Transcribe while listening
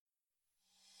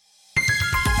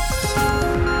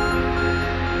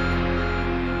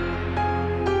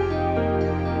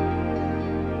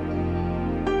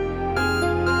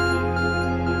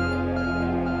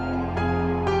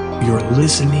You're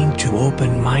listening to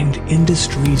Open Mind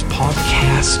Industries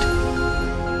podcast,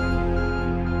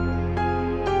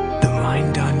 The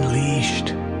Mind Unleashed.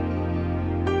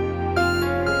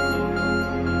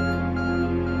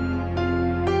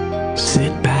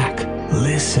 Sit back,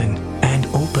 listen, and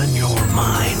open your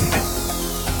mind.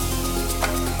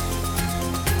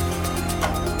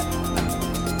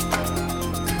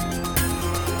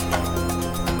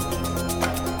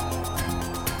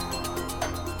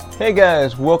 Hey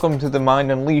guys, welcome to the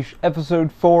Mind Unleashed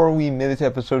episode 4. We made it to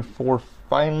episode 4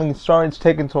 finally. Sorry it's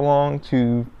taken so long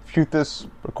to shoot this,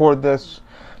 record this,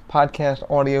 podcast,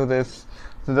 audio this.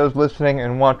 To those listening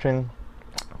and watching,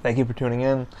 thank you for tuning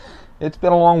in. It's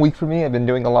been a long week for me. I've been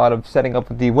doing a lot of setting up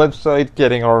the website,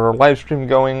 getting our live stream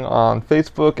going on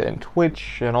Facebook and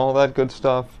Twitch and all that good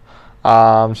stuff.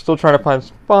 Still trying to find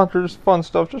sponsors, fun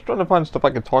stuff, just trying to find stuff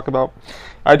I can talk about.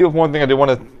 I do have one thing I do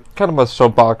want to, kind of a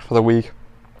soapbox for the week,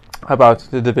 about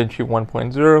the DaVinci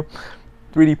 1.0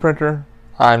 3D printer.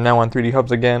 I'm now on 3D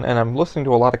Hubs again, and I'm listening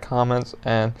to a lot of comments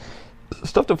and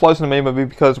stuff that flies in the main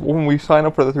because when we sign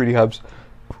up for the 3D Hubs,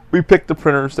 we pick the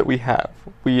printers that we have,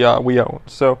 we own.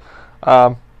 So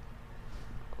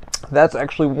that's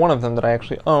actually one of them that I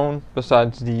actually own,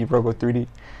 besides the Robo 3D.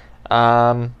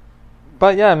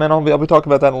 But yeah, man, I'll be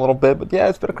talking about that in a little bit. But yeah,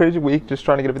 it's been a crazy week, just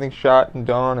trying to get everything shot and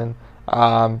done,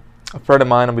 and a friend of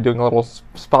mine, I'll be doing a little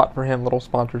spot for him, little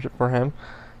sponsorship for him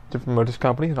to promote his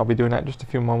company, and I'll be doing that in just a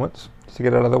few moments just to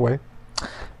get it out of the way.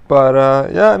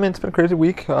 But yeah, I mean, it's been a crazy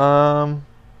week. Right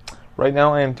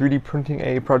now, I am 3D printing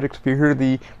a project. If you hear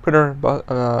the printer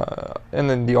and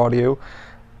then the audio,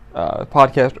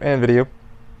 podcast and video,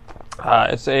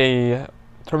 it's a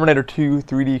Terminator 2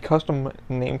 3D custom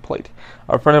nameplate.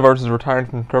 A friend of ours is retiring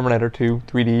from Terminator 2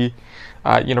 3D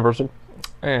Universal,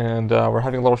 and we're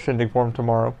having a little shindig for him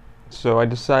tomorrow. So I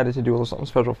decided to do a little something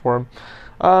special for him.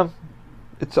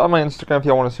 It's on my Instagram if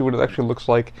y'all want to see what it actually looks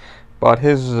like. But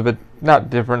his is a bit not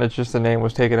different. It's just the name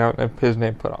was taken out and his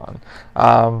name put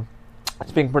on.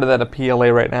 It's being printed at a PLA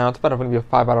right now. It's about going to be a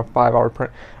 5 out of 5 hour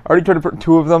print. I already tried to print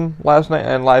 2 of them last night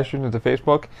and live streamed it to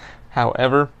Facebook.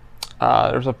 However,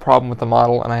 there's a problem with the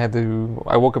model, and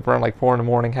I woke up around like 4 in the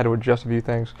morning, had to adjust a few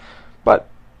things. But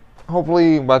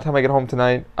hopefully by the time I get home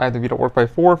tonight, I have to be at work by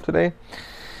 4 today.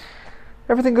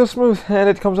 Everything goes smooth and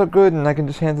it comes out good, and I can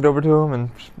just hand it over to him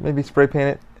and maybe spray paint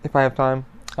it if I have time.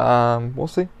 We'll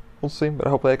see, but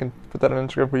hopefully I can put that on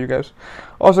Instagram for you guys.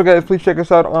 Also, guys, please check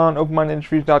us out on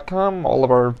openmindindustries.com. All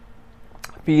of our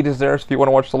feed is there, so if you want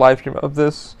to watch the live stream of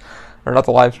this, or not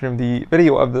the live stream, the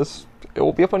video of this, it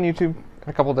will be up on YouTube in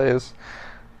a couple days.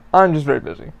 I'm just very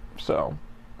busy, so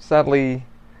sadly,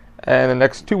 in the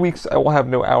next 2 weeks, I will have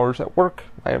no hours at work,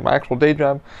 my actual day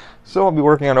job. So I'll be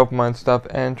working on Open Mind stuff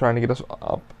and trying to get us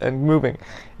up and moving.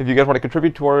 If you guys want to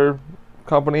contribute to our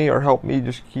company or help me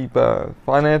just keep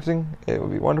financing, it would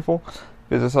be wonderful.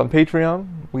 Visit us on Patreon.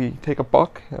 We take $1.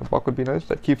 $1 would be nice.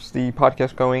 That keeps the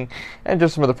podcast going, and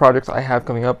just some of the projects I have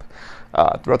coming up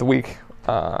throughout the week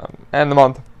and the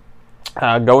month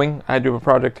going. I do have a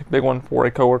project, big one, for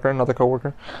another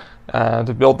coworker,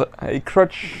 to build a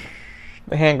crutch,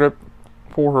 a hand grip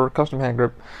for her, custom hand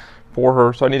grip for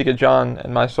her. So I need to get John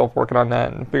and myself working on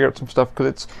that and figure out some stuff,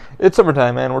 because it's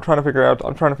summertime, man. I'm trying to figure out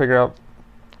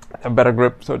a better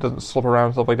grip so it doesn't slip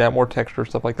around, stuff like that, more texture,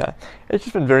 stuff like that. It's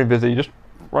just been very busy, just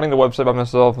running the website by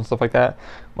myself and stuff like that.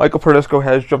 Michael Perdesco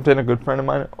has jumped in, a good friend of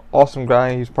mine, awesome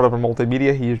guy. He's part of our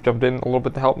multimedia. He's jumped in a little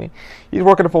bit to help me. He's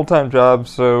working a full-time job,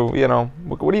 so, you know,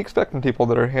 what do you expect from people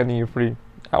that are handing you free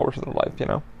hours of their life, you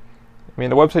know? I mean,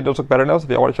 the website does look better now, so if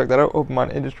you want to check that out,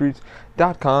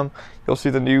 openmindindustries.com. You'll see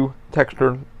the new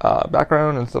textured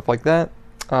background and stuff like that.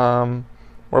 We're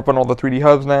up on all the 3D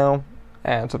hubs now,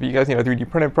 and so if you guys need a 3D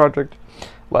printed project,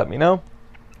 let me know.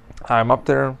 I'm up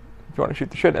there. If you want to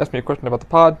shoot the shit, ask me a question about the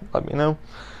pod, let me know.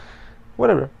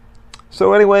 Whatever.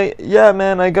 So anyway, yeah,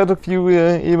 man, I got a few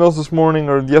emails this morning,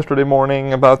 or yesterday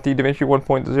morning, about the DaVinci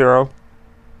 1.0,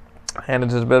 and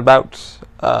it is about...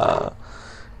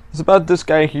 it's about this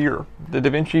guy here. The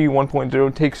DaVinci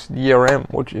 1.0 takes DRM,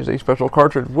 which is a special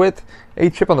cartridge with a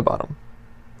chip on the bottom.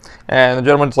 And the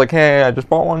gentleman's like, hey, I just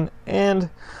bought one, and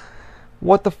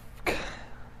what the f***?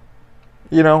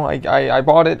 You know, I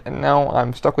bought it, and now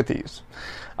I'm stuck with these.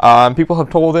 People have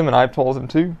told him, and I've told him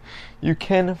too, you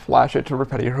can flash it to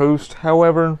Repetier Host.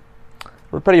 However,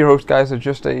 Repetier Host, guys, is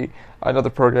just another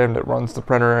program that runs the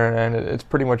printer, and it's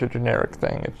pretty much a generic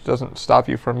thing. It doesn't stop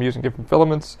you from using different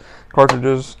filaments,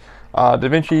 cartridges.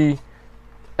 DaVinci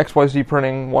XYZ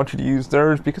Printing wants you to use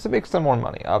theirs because it makes them more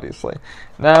money, obviously.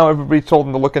 Now, everybody's told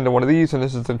them to look into one of these, and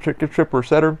this is the tripper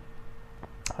setter.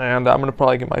 And I'm going to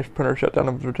probably get my printer shut down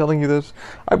after telling you this.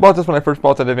 I bought this when I first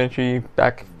bought the DaVinci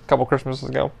back couple Christmases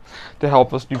ago to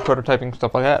help us do prototyping,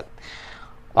 stuff like that.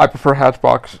 I prefer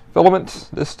Hatchbox filament.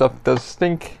 This stuff does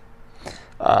stink.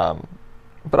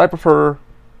 But I prefer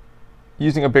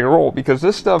using a bigger roll because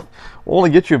this stuff will only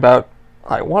get you about,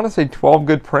 I want to say 12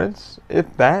 good prints,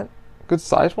 if that, good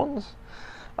size ones.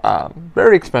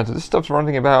 Very expensive. This stuff's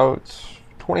running about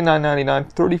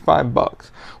 $29.99,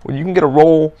 $35. When you can get a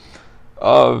roll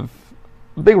of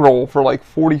big roll for like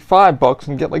 $45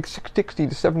 and get like 60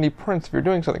 to 70 prints if you're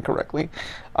doing something correctly.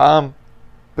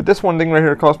 But this one thing right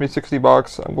here cost me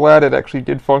 $60. I'm glad it actually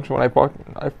did function when I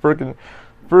freaking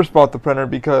first bought the printer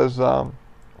because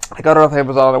I got it off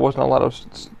Amazon. It wasn't a lot of.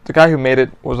 The guy who made it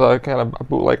was a kind of a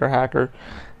bootlegger hacker,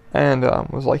 and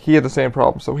was like he had the same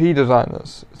problem. So he designed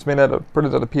this. It's made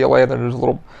printed out of PLA, and then there's a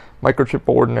little microchip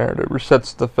board in there that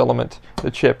resets the filament,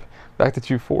 the chip, back to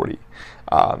 240.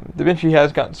 DaVinci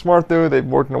has gotten smart though. They've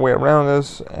worked their way around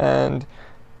this, and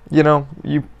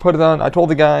you put it on. I told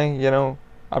the guy,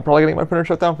 I'm probably getting my printer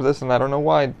shut down for this, and I don't know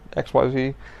why.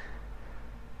 XYZ.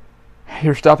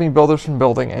 You're stopping builders from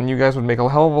building, and you guys would make a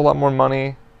hell of a lot more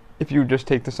money if you just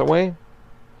take this away.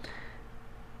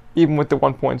 Even with the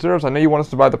 1.0s, I know you want us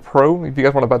to buy the Pro. If you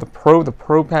guys want to buy the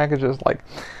Pro package is I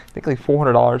think like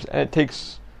 $400, and it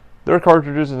takes their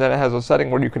cartridges, and then it has a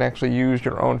setting where you can actually use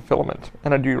your own filament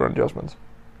and do your own adjustments.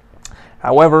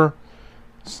 However,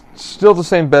 still the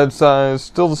same bed size,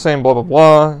 still the same blah blah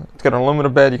blah. It's got an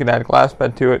aluminum bed. You can add a glass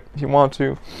bed to it if you want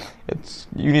to.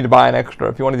 You need to buy an extra.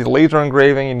 If you want to do the laser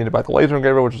engraving, you need to buy the laser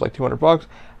engraver, which is like $200. I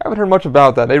haven't heard much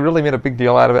about that. They really made a big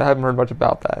deal out of it. I haven't heard much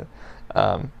about that.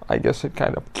 I guess it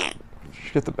kind of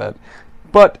shit the bed.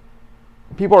 But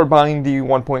people are buying the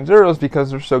 1.0s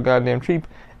because they're so goddamn cheap,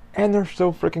 and they're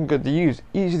so freaking good to use.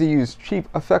 Easy to use, cheap,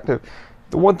 effective.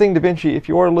 The one thing, DaVinci, if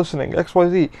you are listening,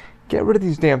 XYZ, get rid of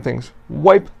these damn things.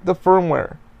 Wipe the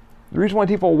firmware. The reason why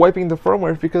people are wiping the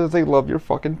firmware is because they love your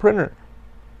fucking printer.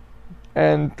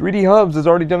 And 3D Hubs has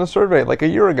already done a survey like a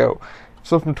year ago.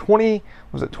 So from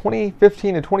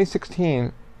 2015 to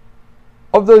 2016,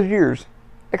 of those years,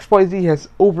 XYZ has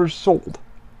oversold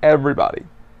everybody.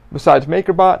 Besides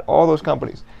MakerBot, all those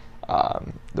companies.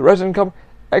 The resident company,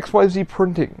 XYZ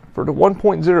Printing, for the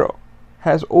 1.0,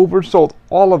 has oversold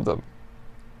all of them.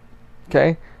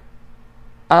 Okay?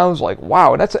 I was like,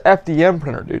 wow, and that's an FDM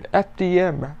printer, dude.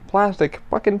 FDM, plastic,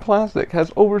 fucking plastic, has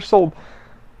oversold.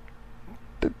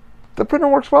 The printer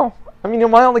works well. I mean,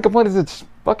 my only complaint is it's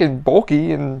fucking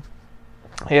bulky, and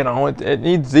it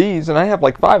needs these, and I have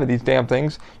like 5 of these damn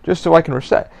things just so I can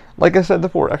reset. Like I said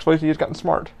before, XYZ has gotten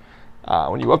smart.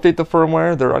 When you update the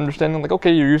firmware, they're understanding like,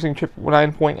 okay, you're using chip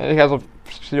 9 point, it has a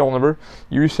serial number.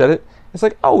 You reset it. It's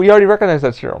like, oh, we already recognize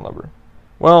that serial number.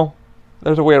 Well,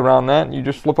 there's a way around that. You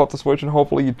just flip off the switch, and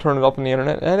hopefully you turn it up on the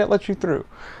internet, and it lets you through.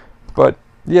 But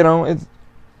it's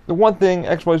the one thing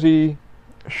XYZ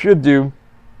should do.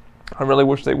 I really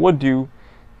wish they would do,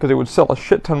 because they would sell a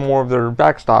shit ton more of their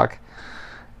backstock,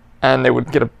 and they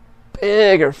would get a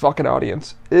bigger fucking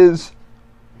audience, is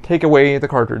take away the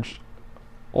cartridge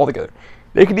altogether.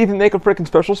 They could even make a freaking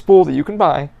special spool that you can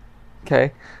buy,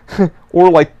 okay? Or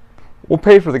we'll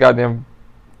pay for the goddamn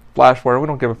flashware. We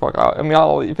don't give a fuck. I mean,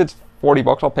 if it's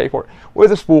 $40, I'll pay for it.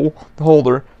 With a spool, the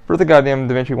holder, for the goddamn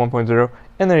DaVinci 1.0,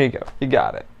 and there you go. You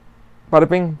got it. Bada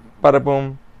bing, bada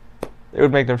boom. It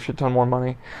would make them a shit ton more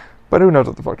money. But who knows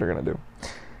what the fuck they're going to do.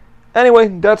 Anyway,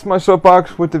 that's my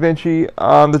soapbox with DaVinci.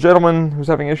 The gentleman who's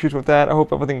having issues with that, I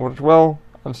hope everything works well.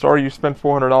 I'm sorry you spent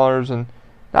 $400, and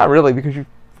not really, because you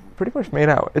pretty much made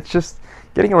out. It's just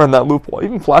getting around that loophole.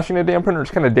 Even flashing a damn printer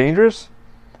is kind of dangerous.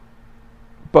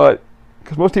 But,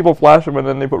 because most people flash them, and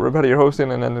then they put repetitive host in,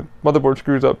 and then the motherboard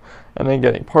screws up, and then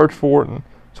getting parts for it. And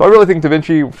so I really think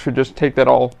DaVinci should just take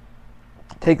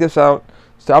this out,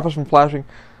 stop us from flashing.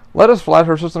 Let us flash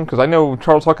our system, because I know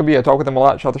Charles Huckabee, I talked with him a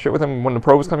lot, shot the shit with him when the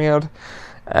Pro was coming out,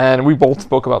 and we both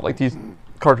spoke about these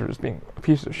cartridges being a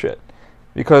piece of shit,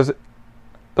 because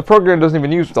the program doesn't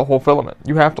even use the whole filament.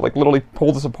 You have to literally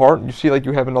pull this apart, and you see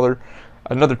you have another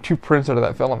 2 prints out of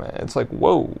that filament. It's like,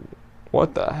 whoa,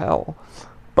 what the hell?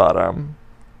 But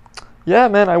yeah,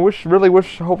 man, I really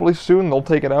wish hopefully soon they'll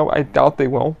take it out. I doubt they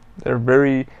will. They're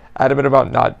very adamant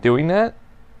about not doing that,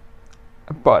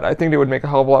 but I think they would make a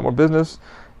hell of a lot more business.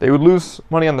 They would lose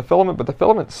money on the filament, but the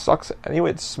filament sucks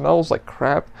anyway. It smells like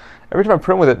crap. Every time I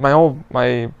print with it,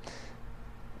 my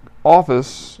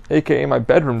office, aka my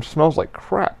bedroom, smells like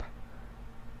crap.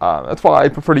 That's why I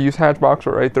prefer to use Hatchbox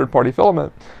or a third-party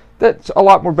filament. That's a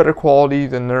lot more better quality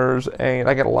than theirs, and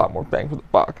I get a lot more bang for the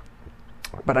buck.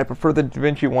 But I prefer the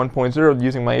DaVinci 1.0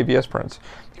 using my ABS prints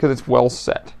because it's well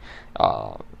set.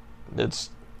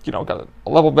 It's got a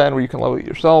level band where you can level it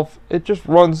yourself. It just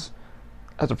runs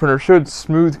as a printer should,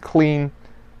 smooth, clean,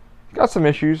 got some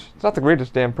issues. It's not the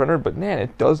greatest damn printer, but man,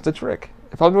 it does the trick.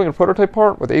 If I'm doing a prototype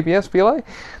part with ABS PLA,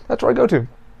 that's where I go to.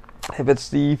 If it's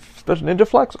the Special Ninja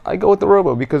Flex, I go with the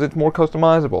Robo because it's more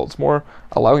customizable. It's more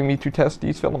allowing me to test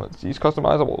these filaments, these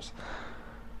customizables.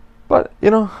 But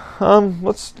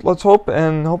let's hope,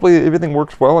 and hopefully everything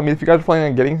works well. I mean, if you guys are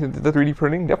planning on getting into the 3D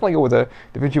printing, definitely go with the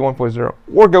DaVinci 1.0,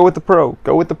 or go with the Pro.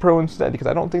 Go with the Pro instead, because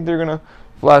I don't think they're gonna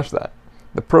flash that.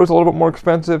 The Pro's a little bit more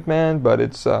expensive, man, but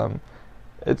it's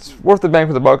worth the bang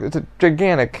for the buck. It's a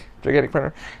gigantic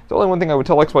printer. The only one thing I would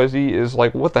tell XYZ is,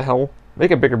 like, what the hell?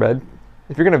 Make a bigger bed.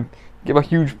 If you're going to give a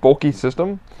huge, bulky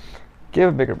system, give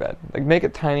a bigger bed. Like, make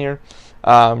it tinier.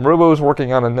 Robo's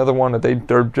working on another one that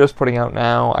they're just putting out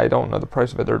now. I don't know the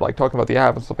price of it. They're, like, talking about the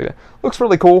app and stuff like that. Looks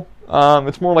really cool.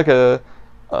 It's more like a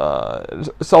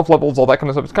self-levels, all that kind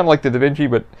of stuff. It's kind of like the DaVinci,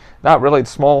 but not really.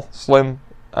 It's small, slim.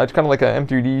 It's kind of like an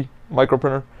M3D micro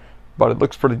printer, but it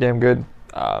looks pretty damn good.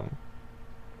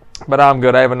 But I'm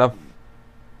good. I have enough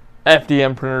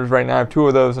FDM printers right now. I have 2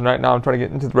 of those, and right now I'm trying to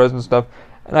get into the resin stuff,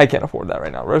 and I can't afford that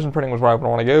right now. Resin printing was where I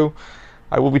want to go.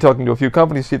 I will be talking to a few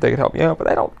companies to see if they can help me out, but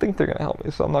I don't think they're going to help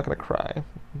me, so I'm not going to cry.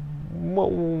 What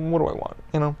do I want?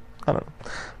 I don't know.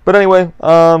 But anyway,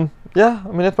 yeah, I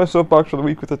mean, that's my soapbox for the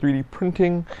week with the 3D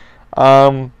printing.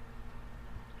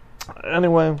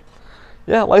 Anyway,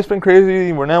 yeah, life's been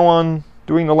crazy. We're now on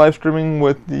doing the live streaming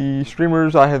with the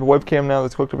streamers. I have a webcam now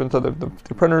that's hooked up into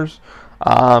the printers.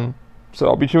 So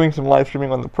I'll be doing some live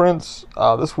streaming on the prints.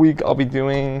 This week I'll be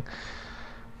doing,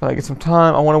 when I get some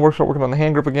time, I want to start working on the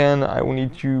hand grip again. I will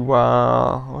need to,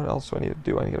 what else do I need to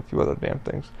do? I need a few other damn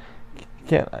things.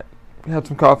 I had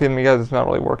some coffee in me, guys. It's not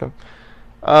really working.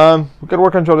 We've got to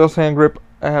work on Jodel's hand grip.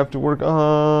 I have to work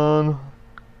on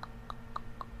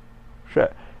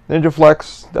Ninja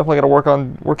Flex. Definitely got to work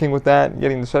on working with that and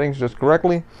getting the settings just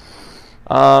correctly.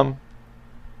 But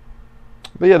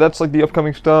yeah, that's like the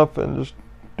upcoming stuff and just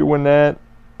doing that.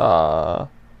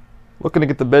 Looking to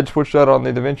get the bed switched out on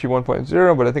the DaVinci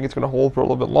 1.0, but I think it's going to hold for a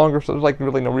little bit longer, so there's like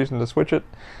really no reason to switch it.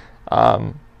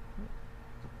 I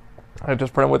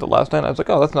just printed with it last night. I was like,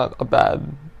 oh, that's not a bad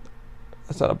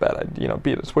idea,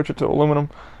 be to switch it to aluminum.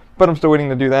 But I'm still waiting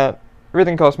to do that.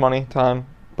 Everything costs money, time,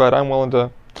 but I'm willing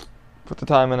to put the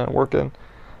time in and work in.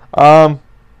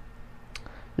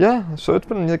 Yeah, so it's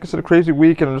been, like I said, a crazy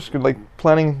week, and I'm just like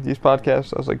planning these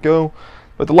podcasts as I go.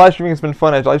 But the live streaming has been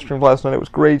fun. I live streamed last night. It was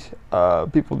great.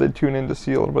 People did tune in to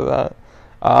see a little bit of that.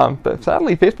 But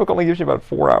sadly, Facebook only gives you about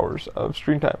 4 hours of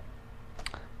stream time.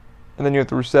 And then you have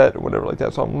to reset or whatever like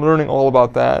that. So I'm learning all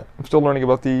about that. I'm still learning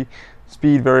about the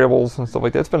speed variables and stuff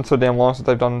like that. It's been so damn long since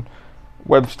I've done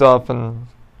web stuff and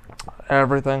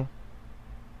everything.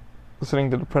 Listening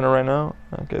to the printer right now.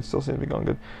 Okay, it still seems to be going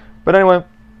good. But anyway,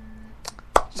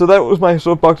 so that was my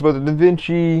soapbox about the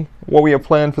DaVinci, what we have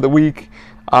planned for the week.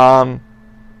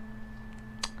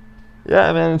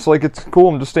 Yeah, man, it's like, it's cool.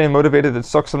 I'm just staying motivated. It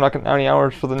sucks I'm not getting any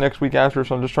hours for the next week after,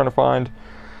 so I'm just trying to find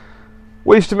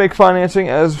ways to make financing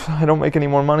as I don't make any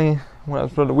more money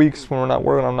for the weeks when we're not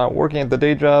working. I'm not working at the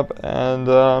day job, and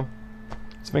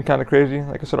it's been kind of crazy.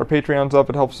 Like I said, our Patreon's up.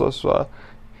 It helps us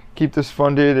keep this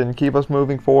funded and keep us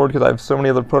moving forward, because I have so many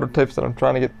other prototypes that I'm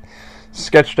trying to get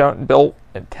sketched out and built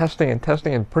and testing and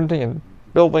printing and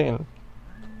building, and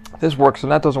this works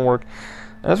and that doesn't work.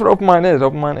 And that's what OpenMind is.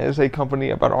 OpenMind is a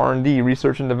company about R&D,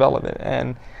 research and development,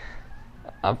 and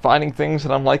I'm finding things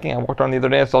that I'm liking. I walked around the other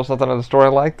day, I saw something in the store I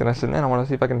liked, and I said, man, I want to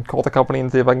see if I can call the company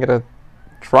and see if I can get a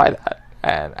try that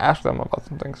and ask them about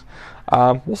some things.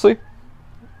 We'll see.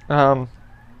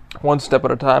 One step at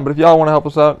a time. But if y'all want to help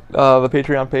us out, the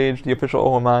Patreon page, the official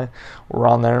OMI, we're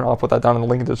on there. I'll put that down in the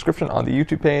link in the description on the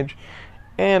YouTube page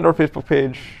and our Facebook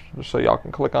page, just so y'all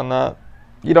can click on that.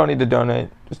 You don't need to donate.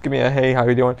 Just give me a hey, how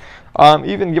you doing?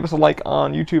 Even give us a like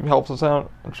on YouTube, helps us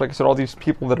out. Like I said, all these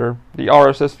people the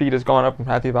RSS feed has gone up. I'm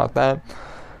happy about that.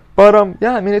 But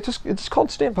yeah, I mean, it's called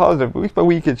staying positive. Week by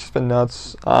week, it's just been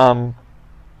nuts.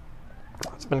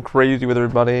 It's been crazy with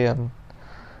everybody, and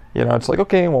it's like,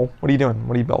 okay, well, what are you doing?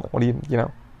 What are you building? What do you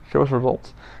show us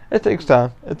results? It takes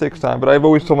time. But I've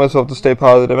always told myself to stay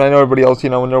positive. And I know everybody else,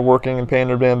 when they're working and paying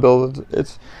their damn bills,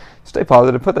 it's stay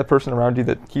positive. Put that person around you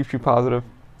that keeps you positive.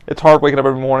 It's hard waking up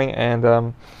every morning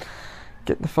and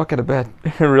getting the fuck out of bed.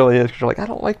 It really is, because you're like, I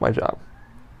don't like my job.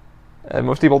 And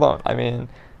most people don't. I mean,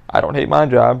 I don't hate my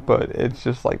job, but it's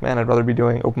just like, man, I'd rather be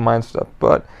doing OpenMind stuff.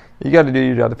 But you got to do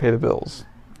your job to pay the bills,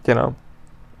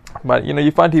 But,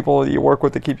 you find people that you work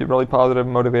with that keep you really positive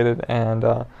and motivated. And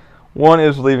one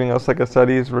is leaving us, like I said,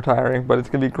 he's retiring. But it's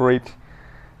going to be great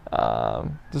to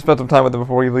spend some time with him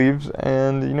before he leaves.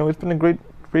 And, it's been a great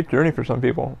journey for some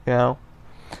people,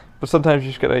 But sometimes you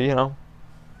just got to,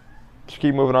 just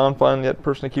keep moving on, find that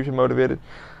person that keeps you motivated.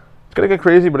 it's gonna get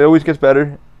crazy, but it always gets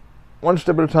better. One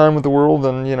step at a time with the world,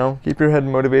 and keep your head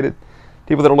motivated.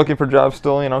 People that are looking for jobs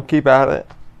still, keep at it.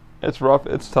 It's rough,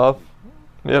 it's tough,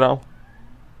 especially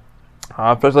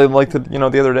like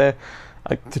the other day,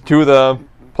 like two of the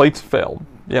plates failed,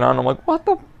 and I'm like, what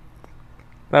the? And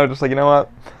I was just like, you know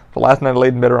what? The last night I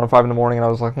laid in bed around 5 in the morning, and I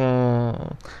was like,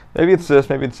 maybe it's this,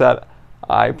 maybe it's that.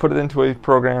 I put it into a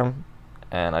program,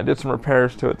 and I did some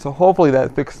repairs to it, so hopefully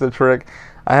that fixed the trick.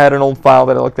 I had an old file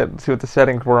that I looked at to see what the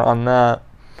settings were on that.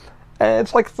 And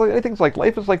it's like anything's like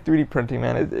life is like 3D printing,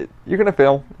 man. You're gonna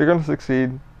fail, you're gonna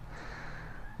succeed,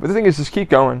 but the thing is, just keep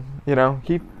going.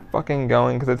 Keep fucking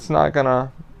going, because it's not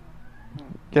gonna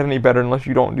get any better unless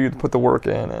you don't put the work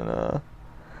in, and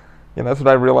that's what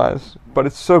I realized. But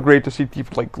it's so great to see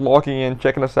people like logging in,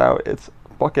 checking us out. It's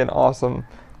fucking awesome.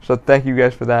 So thank you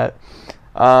guys for that.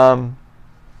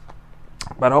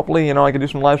 But hopefully, I can do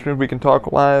some live streams. We can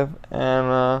talk live, and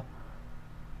I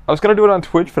was gonna do it on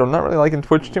Twitch, but I'm not really liking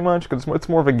Twitch too much because it's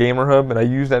more of a gamer hub, and I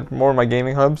use that more in my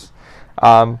gaming hubs.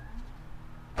 Not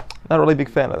really a big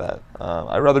fan of that.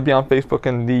 I'd rather be on Facebook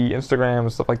and the Instagram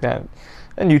and stuff like that,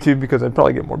 and YouTube, because I'd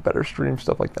probably get more better streams,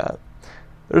 stuff like that.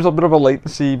 There's a bit of a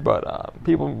latency, but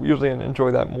people usually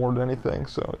enjoy that more than anything.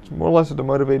 So it's more or less to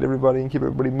motivate everybody and keep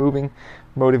everybody moving,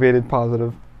 motivated,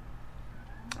 positive.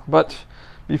 But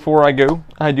before I go,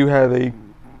 I do have a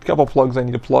couple plugs I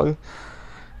need to plug.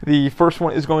 The first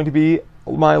one is going to be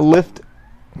my Lyft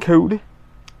code.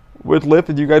 With Lyft,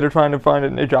 if you guys are trying to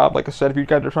find a job, like I said, if you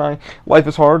guys are trying, life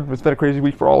is hard. It's been a crazy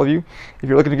week for all of you. If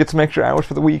you're looking to get some extra hours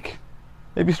for the week,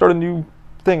 maybe start a new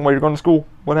thing while you're going to school,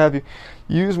 what have you,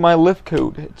 use my Lyft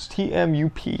code. It's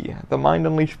TMUP, the Mind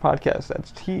Unleashed podcast.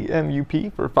 That's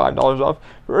TMUP for $5 off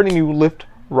for any new Lyft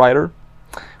rider.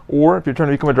 Or if you're trying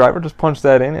to become a driver, just punch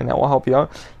that in, and that will help you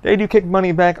out. They do kick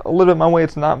money back a little bit my way.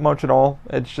 It's not much at all.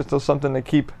 It's just something to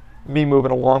keep me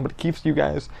moving along, but it keeps you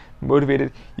guys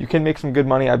motivated. You can make some good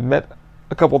money. I've met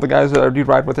a couple of the guys that I do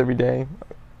ride with every day.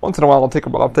 Once in a while, I'll take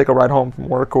a ride home from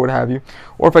work or what have you.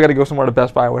 Or if I got to go somewhere to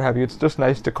Best Buy or what have you, it's just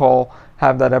nice to call,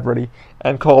 have that app ready,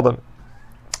 and call them.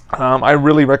 I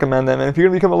really recommend them. And if you're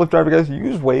going to become a Lyft driver, guys,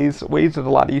 use Waze. Waze is a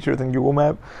lot easier than Google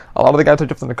Map. A lot of the guys I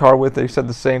jumped in the car with, they said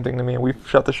the same thing to me, and we've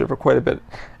shot the shit for quite a bit.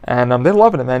 And they're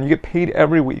loving it, man. You get paid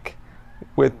every week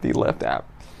with the Lyft app.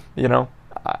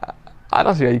 I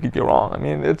don't see how you could go wrong. I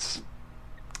mean,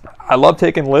 I love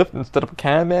taking Lyft instead of a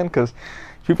cab, man, because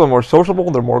people are more sociable,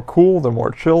 they're more cool, they're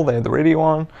more chill, they have the radio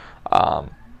on.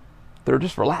 They're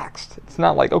just relaxed. It's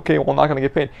not like, okay, well, I'm not going to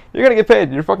get paid. You're going to get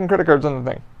paid. Your fucking credit card's on the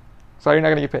thing. Sorry, you're not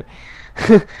going to get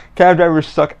paid. Cab drivers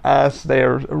suck ass. They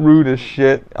are rude as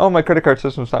shit. Oh, my credit card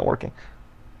system's not working.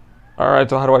 Alright,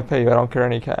 so how do I pay you? I don't carry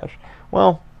any cash.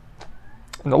 Well,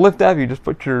 in the Lyft app, you just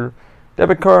put your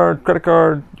debit card, credit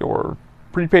card, your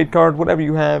prepaid card, whatever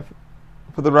you have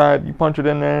for the ride, you punch it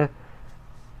in there.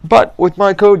 But with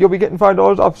my code, you'll be getting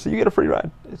 $5 off, so you get a free ride.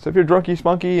 So if you're drunky,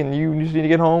 spunky, and you just need to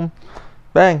get home,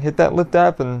 bang, hit that Lyft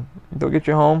app, and they'll get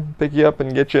you home, pick you up,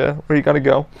 and get you where you gotta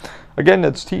go. Again,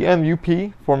 that's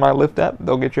TMUP for my Lyft app.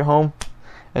 They'll get you home.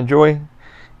 Enjoy.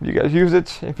 You guys use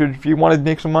it. If you want to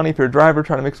make some money, if you're a driver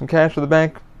trying to make some cash for the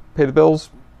bank, pay the bills,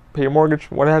 pay your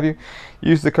mortgage, what have you,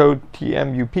 use the code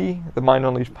TMUP, the Mind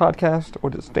Unleashed podcast,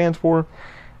 what it stands for,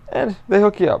 and they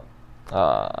hook you up.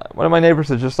 One of my neighbors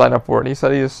has just signed up for it, and he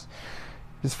said his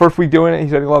first week doing it, he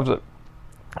said he loves it.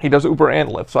 He does Uber and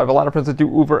Lyft, so I have a lot of friends that do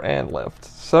Uber and Lyft.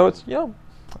 So it's,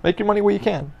 make your money where you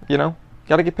can,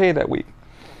 got to get paid that week.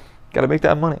 Got to make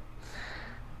that money.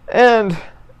 And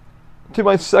to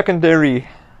my secondary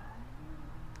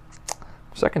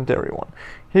one.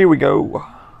 Here we go.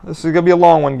 This is going to be a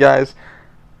long one, guys.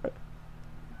 Is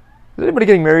anybody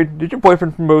getting married? Did your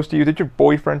boyfriend propose to you? Did your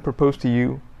boyfriend propose to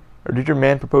you? Or did your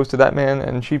man propose to that man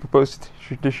and she proposed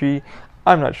to she?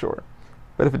 I'm not sure.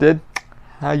 But if it did,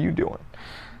 how you doing?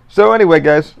 So anyway,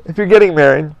 guys, if you're getting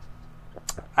married,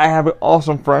 I have an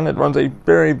awesome friend that runs a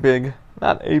very big,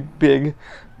 not a big,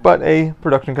 but a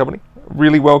production company.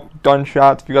 Really well done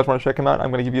shots. If you guys want to check him out,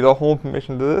 I'm going to give you the whole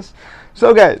information to this.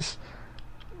 So guys,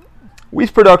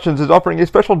 Weiss Productions is offering a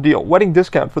special deal, wedding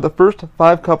discount for the first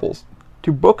 5 couples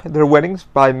to book their weddings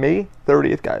by May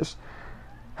 30th, guys.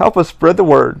 Help us spread the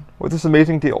word with this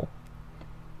amazing deal.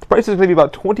 The price is going to be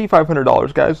about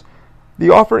 $2,500, guys. The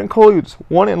offer includes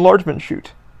 1 enlargement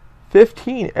shoot,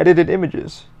 15 edited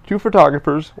images, 2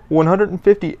 photographers,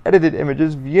 150 edited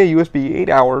images via USB 8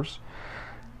 hours,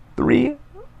 3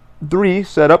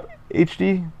 setup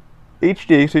HD, so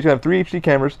you can have 3 HD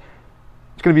cameras.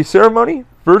 It's going to be ceremony,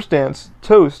 first dance,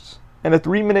 toasts, and a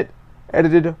 3-minute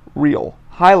edited reel.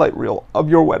 highlight reel of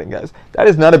your wedding, guys. That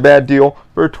is not a bad deal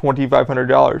for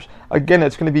 $2,500. Again,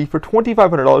 it's going to be for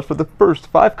 $2,500 for the first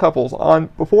 5 couples on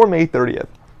before May 30th.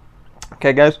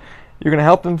 Okay, guys, you're going to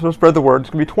help them spread the word.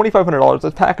 It's going to be $2,500.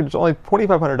 This package is only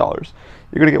 $2,500.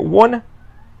 You're going to get 1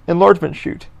 enlargement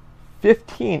shoot,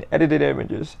 15 edited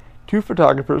images, 2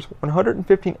 photographers,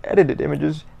 115 edited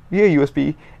images via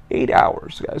USB, 8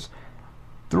 hours, guys.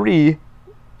 3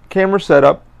 camera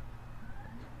setup.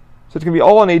 So it's going to be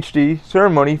all on HD,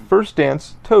 ceremony, first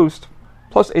dance, toast,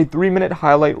 plus a 3-minute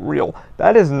highlight reel.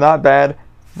 That is not bad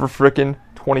for frickin'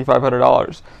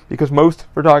 $2,500, because most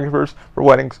photographers for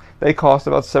weddings, they cost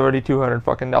about $7,200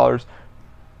 fucking dollars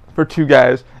for 2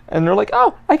 guys, and they're like,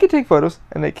 oh, I can take photos,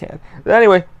 and they can't. But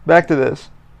anyway, back to this.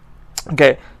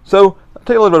 Okay, so I'll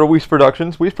tell you a little bit of Weiss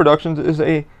Productions. Weiss Productions is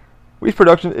a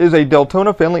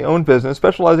Deltona family-owned business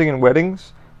specializing in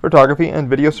weddings, photography, and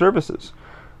video services.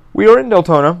 We are in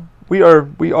Deltona. We are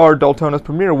Deltona's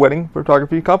premier wedding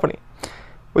photography company,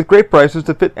 with great prices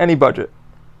to fit any budget.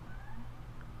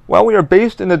 While we are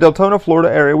based in the Deltona,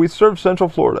 Florida area, we serve Central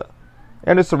Florida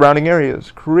and its surrounding areas.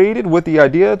 Created with the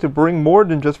idea to bring more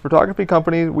than just photography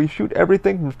companies, we shoot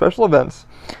everything from special events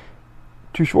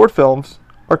to short films.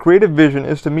 Our creative vision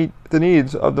is to meet the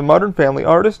needs of the modern family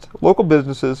artist, local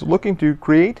businesses looking to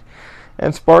create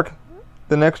and spark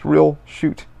the next real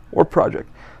shoot or project.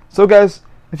 So guys,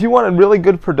 if you want a really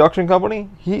good production company,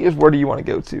 he is where you want to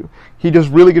go to. He does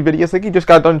really good videos. I think he just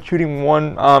got done shooting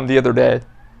one the other day.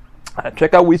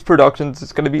 Check out Weiss Productions.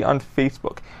 It's going to be on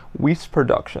Facebook. Weiss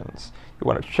Productions. You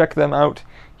want to check them out.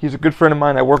 He's a good friend of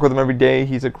mine. I work with him every day.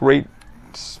 He's a great,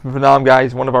 phenomenal guy.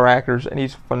 He's one of our actors, and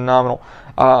he's phenomenal.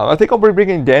 I think I'll be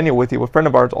bringing Daniel with you, a friend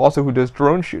of ours also who does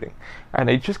drone shooting. And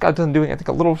they just got done doing, I think,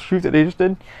 a little shoot that they just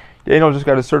did. Daniel just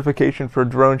got a certification for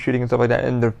drone shooting and stuff like that,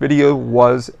 and the video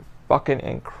was fucking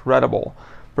incredible.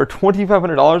 For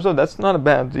 $2,500 though, that's not a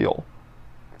bad deal.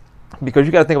 Because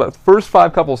you got to think about it. First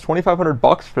 5 couples,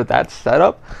 $2,500 for that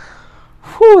setup.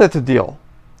 Whew, that's a deal.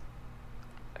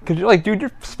 Because you're like, dude,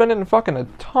 you're spending fucking a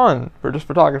ton for just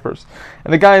photographers.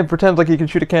 And the guy pretends like he can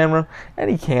shoot a camera, and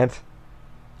he can't.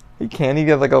 He can't. He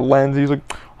got like a lens. He's like,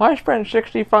 well, I spent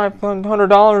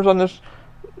 $6,500 on this,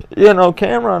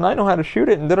 camera, and I know how to shoot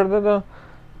it, and da-da-da-da.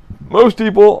 Most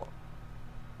people,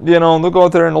 they'll go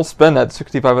out there and they'll spend that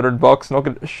 $6,500 and they'll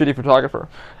get a shitty photographer.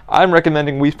 I'm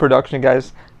recommending Weiss Production,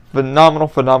 guys.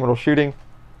 Phenomenal shooting.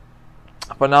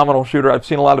 Phenomenal shooter. I've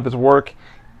seen a lot of his work.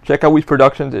 Check out Weiss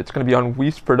Productions. It's going to be on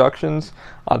Weiss Productions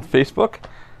on Facebook.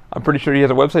 I'm pretty sure he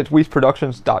has a website. It's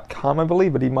weissproductions.com, I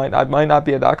believe, but it might not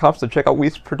be a .com, so check out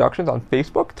Weiss Productions on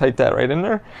Facebook. Type that right in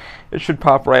there. It should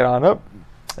pop right on up.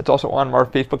 It's also on our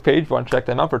Facebook page. If you want to check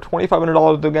them out for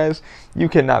 $2,500, though, guys, you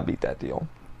cannot beat that deal.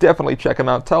 Definitely check him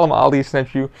out. Tell him Ali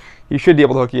sent you. He should be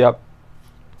able to hook you up.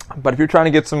 But if you're trying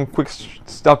to get some quick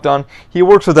stuff done, he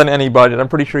works within any budget. I'm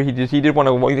pretty sure he did one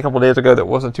a couple days ago that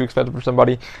wasn't too expensive for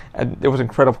somebody, and it was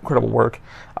incredible work.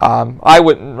 I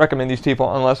wouldn't recommend these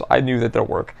people unless I knew that their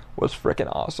work was freaking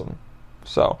awesome.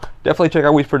 So definitely check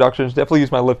out Weiss Productions. Definitely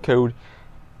use my lift code,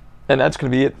 and that's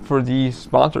going to be it for these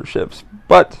sponsorships.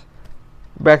 But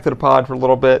back to the pod for a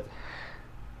little bit.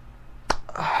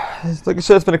 Like I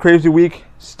said, it's been a crazy week.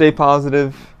 Stay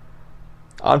positive.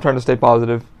 I'm trying to stay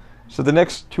positive. So the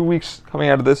next 2 weeks coming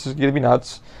out of this is going to be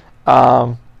nuts.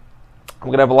 I'm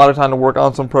going to have a lot of time to work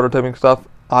on some prototyping stuff.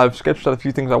 I've sketched out a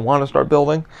few things I want to start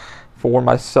building for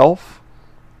myself.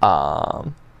 I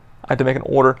had to make an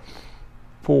order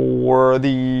for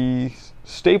the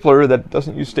stapler that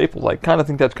doesn't use staples. I kind of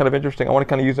think that's kind of interesting. I want to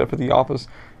kind of use that for the office.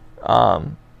 I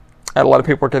had a lot of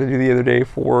paperwork I had to do the other day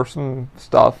for some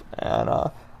stuff, and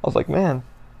I was like, man,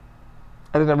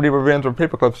 I didn't have any rubber bands or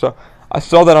paper clips, so I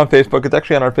saw that on Facebook. It's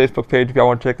actually on our Facebook page if y'all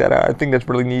want to check that out. I think that's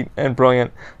really neat and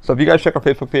brilliant. So if you guys check our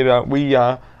Facebook page out,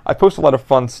 I post a lot of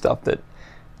fun stuff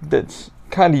that's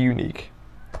kind of unique.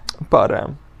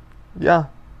 But yeah,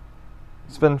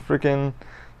 it's been freaking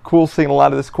cool seeing a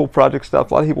lot of this cool project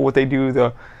stuff. A lot of people, what they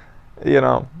do,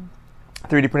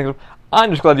 3D printing. I'm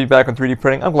just glad to be back on 3D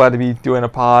printing. I'm glad to be doing a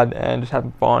pod and just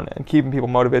having fun and keeping people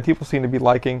motivated. People seem to be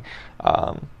liking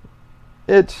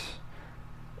it.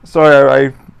 Sorry,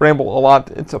 I ramble a lot.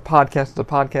 It's a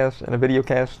podcast, and a video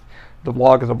cast. The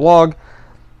vlog is a blog.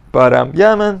 But,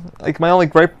 yeah, man, like, my only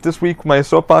gripe this week, my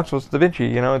soapbox was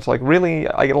DaVinci, It's like, really,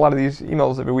 I get a lot of these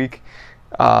emails every week,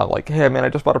 like, hey, man, I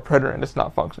just bought a printer and it's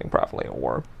not functioning properly,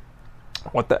 or,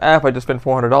 what the F, I just spent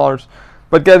 $400.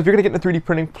 But, guys, if you're going to get into 3D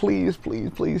printing,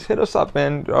 please hit us up,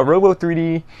 man. Robo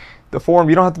 3D, the forum,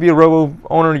 you don't have to be a Robo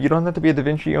owner, you don't have to be a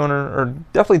DaVinci owner, or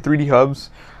definitely 3D Hubs,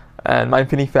 and My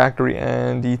Infinity Factory,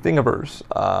 and the Thingiverse.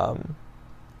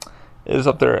 is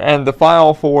up there, and the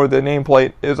file for the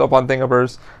nameplate is up on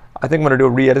Thingiverse. I think I'm going to do a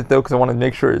re-edit though, because I want to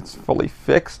make sure it's fully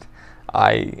fixed.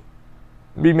 I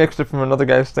remixed it from another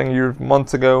guy's thing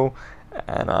months ago,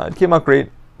 and it came out great.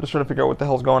 Just trying to figure out what the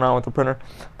hell's going on with the printer.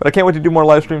 But I can't wait to do more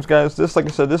live streams, guys. This, like I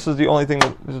said, this is the only thing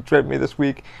that has tripped me this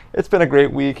week. It's been a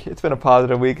great week. It's been a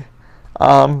positive week.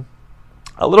 A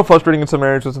little frustrating in some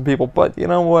areas with some people, but you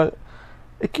know what?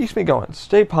 It keeps me going.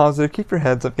 Stay positive. Keep your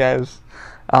heads up, guys.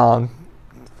 Find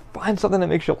something that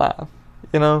makes you laugh.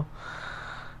 You know?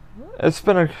 It's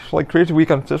been a crazy week,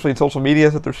 especially on social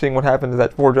media, that they're seeing what happened to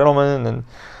that poor gentleman, and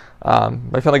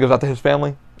my family goes out to his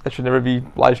family. That should never be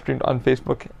live streamed on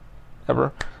Facebook,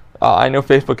 ever. I know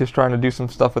Facebook is trying to do some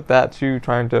stuff with that too,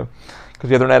 because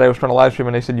the other night I was trying to live stream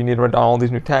and they said you need to run down all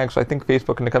these new tags. So I think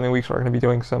Facebook in the coming weeks are going to be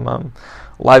doing some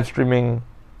live streaming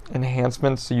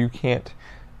enhancements so you can't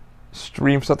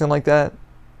stream something like that.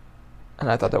 And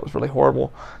I thought that was really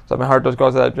horrible. So my heart does go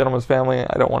out to that gentleman's family.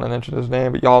 I don't want to mention his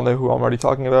name, but y'all know who I'm already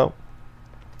talking about.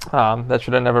 That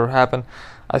should have never happened.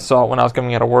 I saw it when I was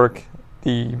coming out of work,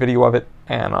 the video of it,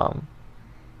 and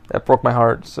that broke my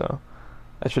heart. So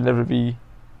that should never be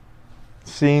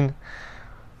seen.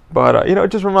 But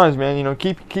it just reminds me, man,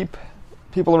 keep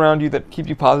people around you that keep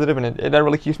you positive, and that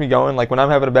really keeps me going. Like when I'm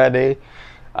having a bad day,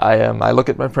 I look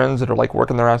at my friends that are like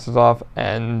working their asses off,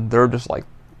 and they're just like,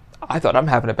 I thought I'm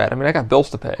having it bad. I mean, I got bills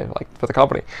to pay, like for the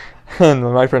company, and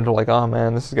my friends are like, oh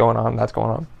man, this is going on, that's going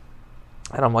on,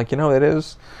 and I'm like, it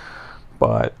is,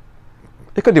 but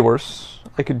it could be worse.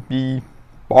 I could be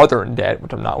farther in debt,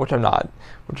 which I'm not,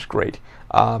 which is great.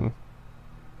 But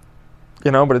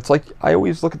it's like I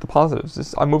always look at the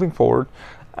positives. I'm moving forward,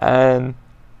 and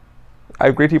I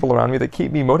have great people around me that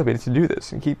keep me motivated to do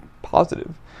this and keep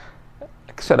positive.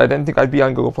 Like I said, I didn't think I'd be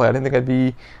on Google Play. I didn't think I'd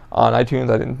be on iTunes.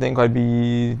 I didn't think I'd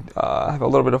be have a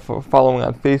little bit of a following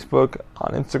on Facebook,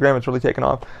 on Instagram. It's really taken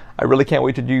off. I really can't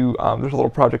wait to do. There's a little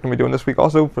project I'm gonna be doing this week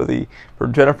also for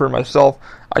Jennifer and myself.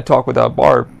 I talked with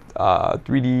Barb,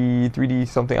 3D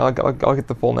something. I'll get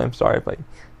the full name. Sorry if I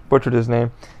butchered his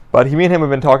name. But me and him have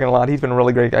been talking a lot. He's been a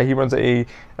really great guy. He runs a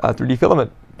 3D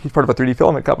filament. He's part of a 3D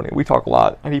filament company. We talk a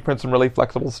lot, and he prints some really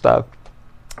flexible stuff.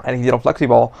 And he did a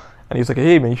FlexiBall, and he's like,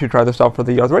 hey, man, you should try this out for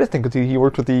the arthritic thing, because he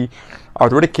worked with the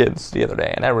arthritic kids the other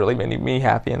day, and that really made me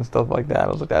happy and stuff like that. I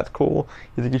was like, that's cool.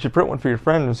 He's like, you should print one for your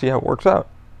friend and see how it works out.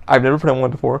 I've never printed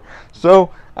one before,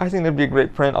 so I think that'd be a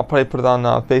great print. I'll probably put it on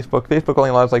Facebook. Facebook only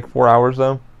allows like 4 hours,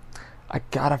 though. I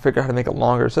gotta figure out how to make it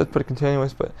longer. It says put it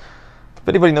continuous, but if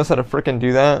anybody knows how to frickin'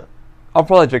 do that, I'll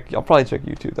probably check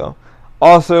YouTube though.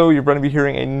 Also, you're going to be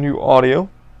hearing a new audio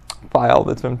file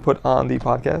that's been put on the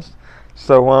podcast.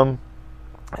 So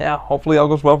yeah, hopefully all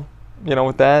goes well,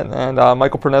 with that. And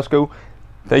Michael Pernesco,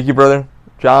 thank you, brother.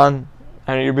 John,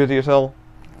 I know you're busy as hell.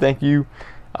 Thank you.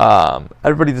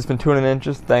 Everybody that's been tuning in,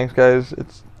 just thanks, guys.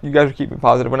 You guys are keeping me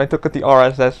positive. When I took at the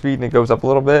RSS feed and it goes up a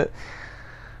little bit,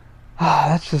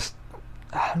 that's just.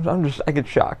 I get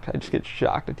shocked. I just get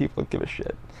shocked that people give a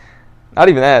shit. Not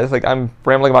even that. It's like I'm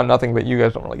rambling about nothing, but you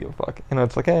guys don't really give a fuck.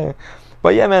 It's like, hey.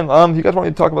 But yeah, man. If you guys want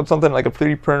me to talk about something like a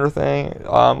 3D printer thing,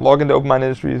 log into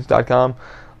openmindindustries.com.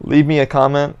 Leave me a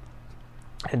comment.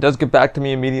 It does get back to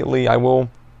me immediately. I will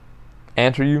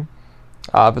answer you.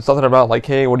 If it's something about like,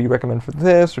 hey, what do you recommend for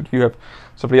this, or do you have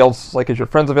somebody else, like, is your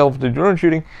friends available to do drone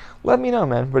shooting? Let me know,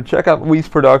 man. But check out Weiss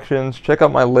Productions. Check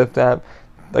out my Lyft app.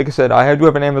 Like I said, I do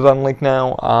have an Amazon link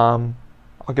now.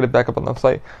 I'll get it back up on the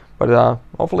site. But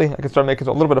hopefully I can start making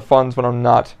a little bit of funds when I'm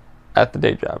not at the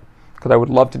day job, because I would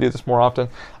love to do this more often.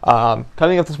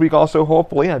 Coming up this week also,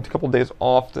 hopefully, I have a couple of days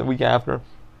off the week after.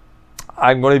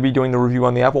 I'm going to be doing the review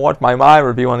on the Apple Watch, my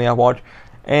review on the Apple Watch,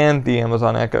 and the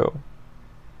Amazon Echo.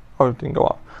 Oh, it didn't go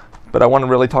off. But I want to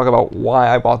really talk about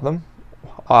why I bought them,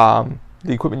 the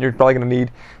equipment you're probably going to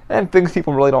need, and things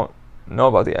people really don't know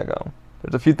about the Echo.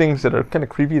 There's a few things that are kind of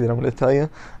creepy that I'm going to tell you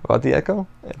about the Echo.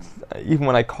 Even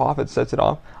when I cough, it sets it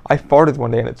off. I farted one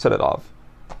day and it set it off.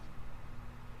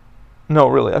 No,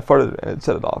 really, I farted and it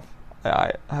set it off.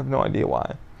 I have no idea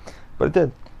why, but it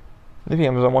did. Maybe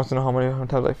Amazon wants to know how many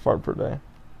times I fart per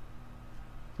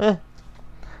day.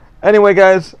 Anyway,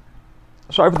 guys,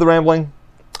 sorry for the rambling.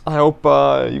 I hope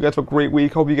you guys have a great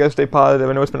week. Hope you guys stay positive.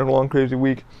 I know it's been a long, crazy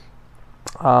week.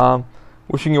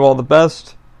 Wishing you all the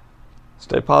best.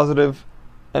 Stay positive.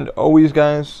 And always,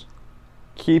 guys,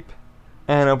 keep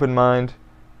an open mind.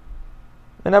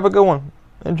 And have a good one.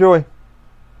 Enjoy.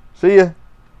 See ya.